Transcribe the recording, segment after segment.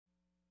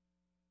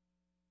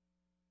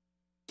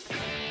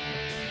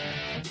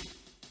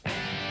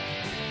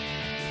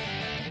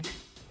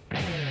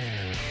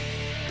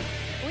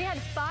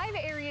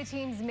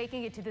teams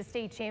making it to the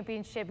state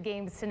championship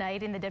games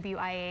tonight in the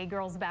WIAA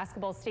girls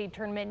basketball state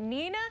tournament.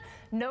 Neenah,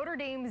 Notre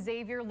Dame,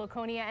 Xavier,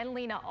 Laconia, and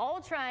Lena all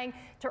trying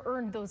to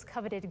earn those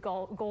coveted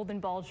golden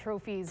ball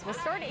trophies. We'll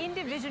start in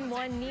Division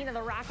I. Neenah,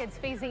 the Rockets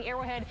facing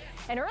Arrowhead.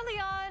 And early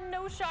on,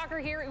 no shocker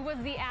here, it was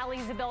the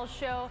Isabel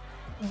show.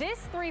 This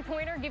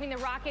three-pointer giving the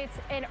Rockets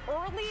an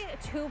early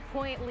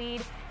 2-point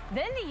lead.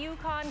 Then the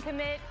UConn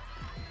commit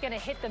gonna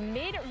hit the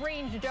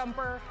mid-range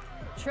jumper,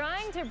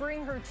 trying to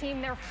bring her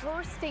team their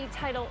first state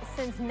title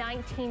since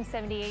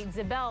 1978.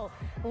 Zabel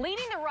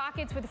leading the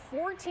Rockets with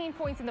 14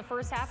 points in the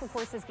first half. Of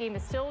course, this game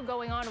is still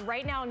going on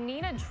right now.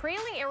 Neenah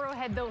trailing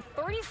Arrowhead, though,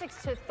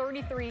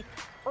 36-33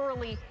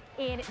 early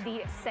in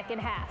the second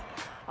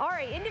half. All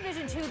right, in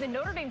Division II, the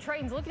Notre Dame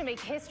Tritons looking to make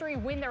history,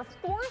 win their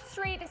 4th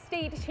straight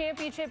state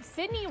championship.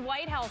 Sydney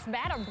Whitehouse,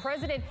 Madam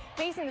President,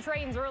 facing the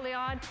Tritons early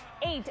on.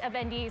 8 of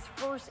NDA's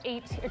first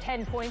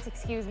 10 points, The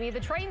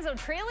Tritons, though,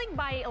 trailing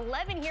by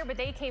 11 here, but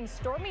they came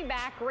storming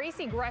back.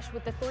 Gracie Gresh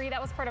with the 3.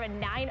 That was part of a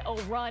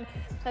 9-0 run.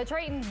 The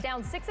Tritons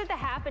down 6 at the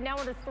half, but now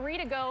under 3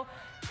 to go.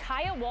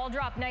 Kaya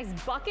Waldrop, nice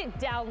bucket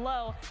down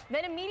low.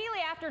 Then immediately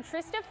after,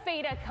 Trista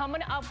Feta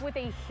coming up with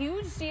a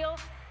huge steal.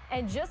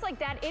 And just like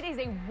that, it is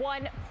a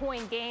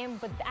 1-point game,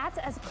 but that's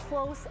as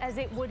close as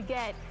it would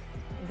get.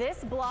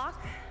 This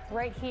block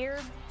right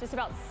here, just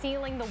about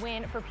sealing the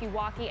win for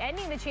Pewaukee,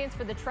 ending the chance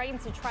for the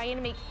Tritons to try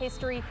and make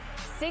history.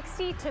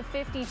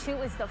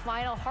 60-52 is the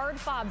final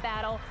hard-fought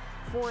battle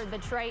for the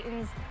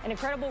Tritons. An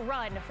incredible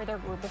run for their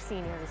group of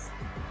seniors.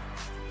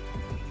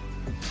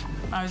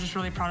 I was just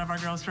really proud of our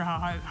girls for how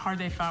hard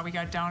they fought. We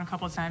got down a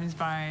couple of times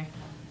by,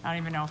 I don't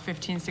even know,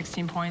 15,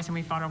 16 points, and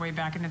we fought our way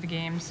back into the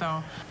game.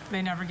 So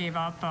they never gave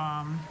up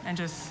and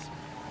just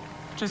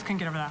couldn't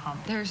get over that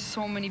hump. There's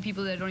so many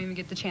people that don't even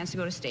get the chance to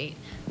go to state.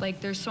 Like,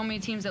 there's so many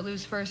teams that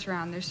lose first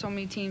round. There's so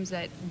many teams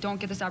that don't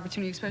get this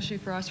opportunity, especially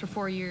for us for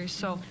 4 years.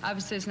 So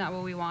obviously it's not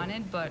what we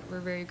wanted, but we're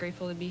very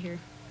grateful to be here.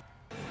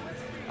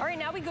 All right,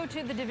 now we go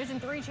to the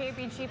Division III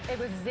championship. It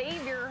was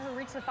Xavier who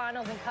reached the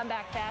finals in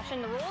comeback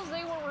fashion. The roles,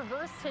 they were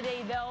reversed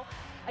today, though,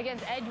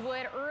 against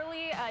Edgewood.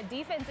 Early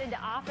defense into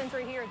offense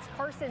right here. It's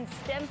Carson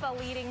Stempa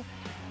leading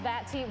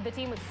that team, the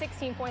team with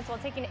 16 points while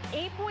taking an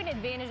 8-point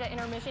advantage at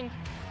intermission.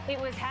 It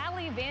was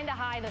Hallie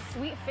Vandehei, the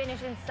sweet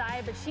finish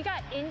inside, but she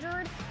got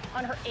injured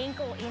on her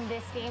ankle in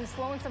this game,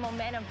 slowing some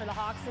momentum for the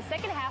Hawks. The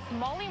second half,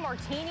 Molly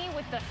Martini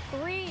with the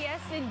 3, yes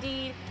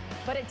indeed,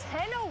 but a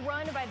 10-0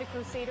 run by the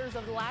Crusaders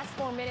of the last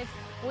 4 minutes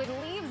would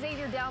leave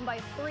Xavier down by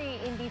 3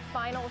 in the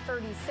final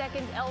 30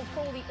 seconds. El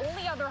Cole, the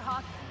only other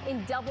Hawk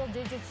in double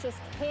digits, just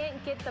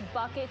can't get the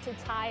bucket to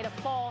tie it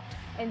a fall.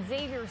 And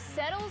Xavier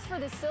settles for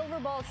the silver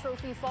ball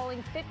trophy,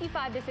 falling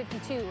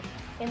 55-52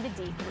 in the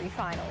D3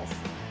 finals.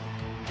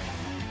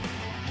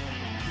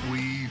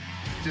 We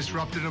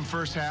disrupted them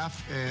first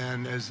half,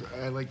 and as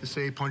I like to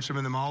say, punched them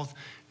in the mouth,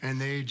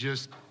 and they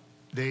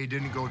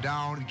didn't go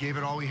down, gave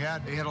it all we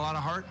had. They had a lot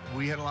of heart,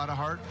 we had a lot of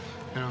heart,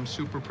 and I'm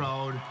super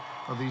proud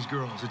of these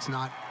girls.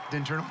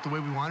 Didn't turn out the way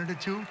we wanted it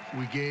to.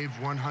 We gave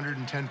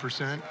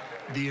 110%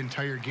 the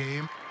entire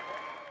game.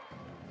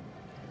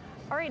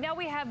 All right, now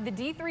we have the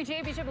D3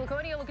 championship.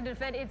 Laconia looking to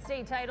defend its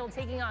state title,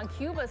 taking on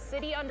Cuba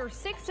City. Under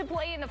 6 to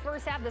play in the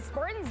first half. The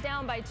Spartans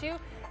down by 2.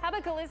 How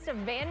about Callista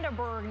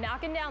Vanderberg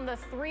knocking down the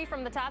 3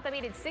 from the top? That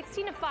made it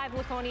 16-5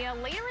 Laconia.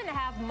 Later in the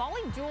half,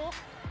 Molly Jewell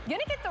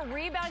gonna get the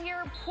rebound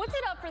here, puts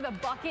it up for the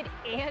bucket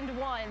and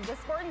 1. The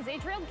Spartans, they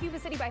trailed Cuba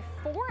City by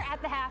 4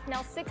 at the half.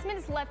 Now 6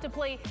 minutes left to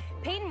play.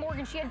 Peyton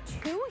Morgan, she had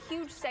 2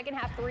 huge second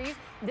half threes.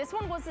 This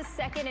one was the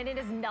second, and it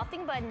is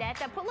nothing but net.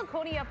 That put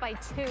Laconia up by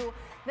 2.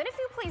 Then a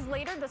few plays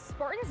later, the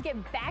Spartans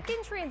get back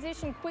in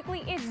transition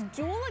quickly. It's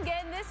Jewell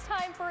again, this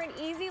time for an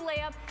easy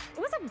layup.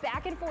 It was a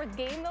back and forth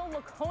game, though.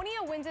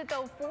 Laconia wins it,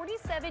 though,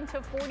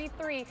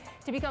 47-43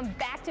 to become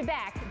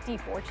back-to-back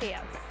D4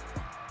 champs.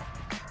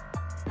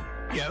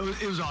 Yeah,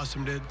 it was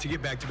awesome to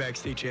get back-to-back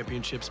state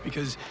championships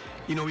because,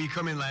 you know, you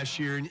come in last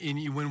year and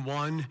you win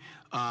 1,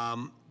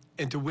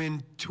 and to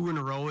win 2 in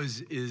a row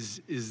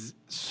is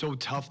so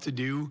tough to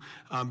do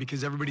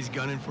because everybody's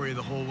gunning for you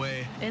the whole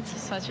way. It's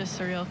such a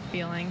surreal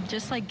feeling.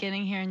 Just like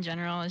getting here in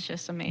general is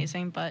just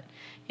amazing. But,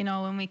 you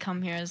know, when we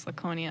come here as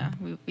Laconia,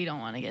 we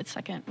don't want to get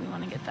second. We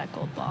want to get that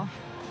gold ball.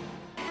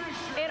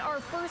 In our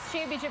first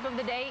championship of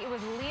the day, it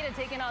was Lena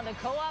taking on the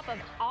co-op of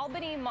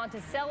Albany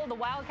Monticello. The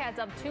Wildcats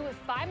up 2 with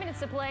 5 minutes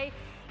to play.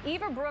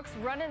 Eva Brooks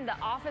running the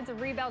offensive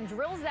rebound,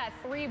 drills that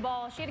 3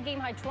 ball. She had a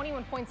game-high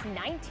 21 points,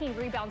 19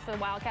 rebounds for the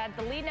Wildcats.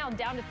 The lead now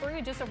down to 3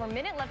 with just over a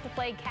minute left to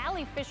play.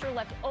 Callie Fisher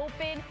left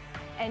open,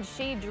 and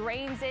she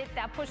drains it.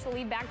 That pushed the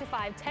lead back to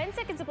 5. 10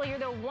 seconds to play here,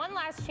 though. One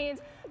last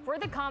chance for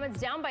the Comets,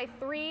 down by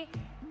 3.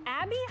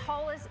 Abby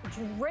Hollis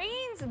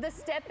drains the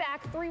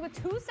step-back 3 with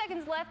 2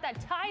 seconds left. That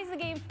ties the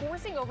game,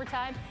 forcing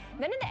overtime.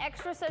 Then in the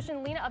extra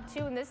session, Lena up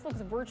 2, and this looks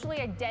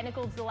virtually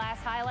identical to the last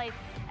highlight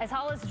as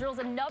Hollis drills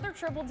another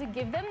triple to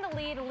give them the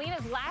lead.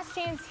 Lena's last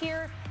chance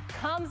here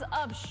comes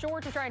up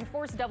short to try and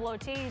force a double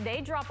OT.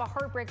 They drop a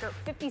heartbreaker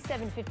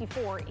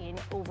 57-54 in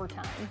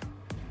overtime.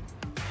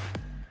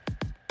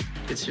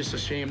 It's just a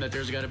shame that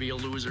there's got to be a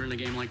loser in a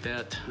game like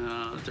that.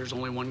 There's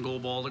only one goal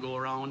ball to go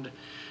around.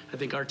 I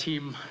think our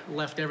team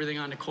left everything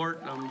on the court.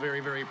 I'm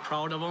very, very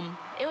proud of them.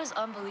 It was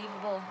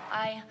unbelievable.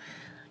 I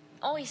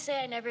always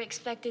say I never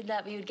expected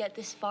that we would get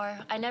this far.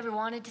 I never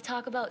wanted to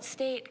talk about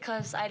state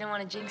because I didn't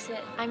want to jinx it.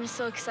 I'm just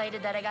so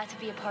excited that I got to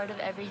be a part of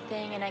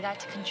everything and I got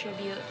to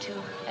contribute to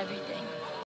everything.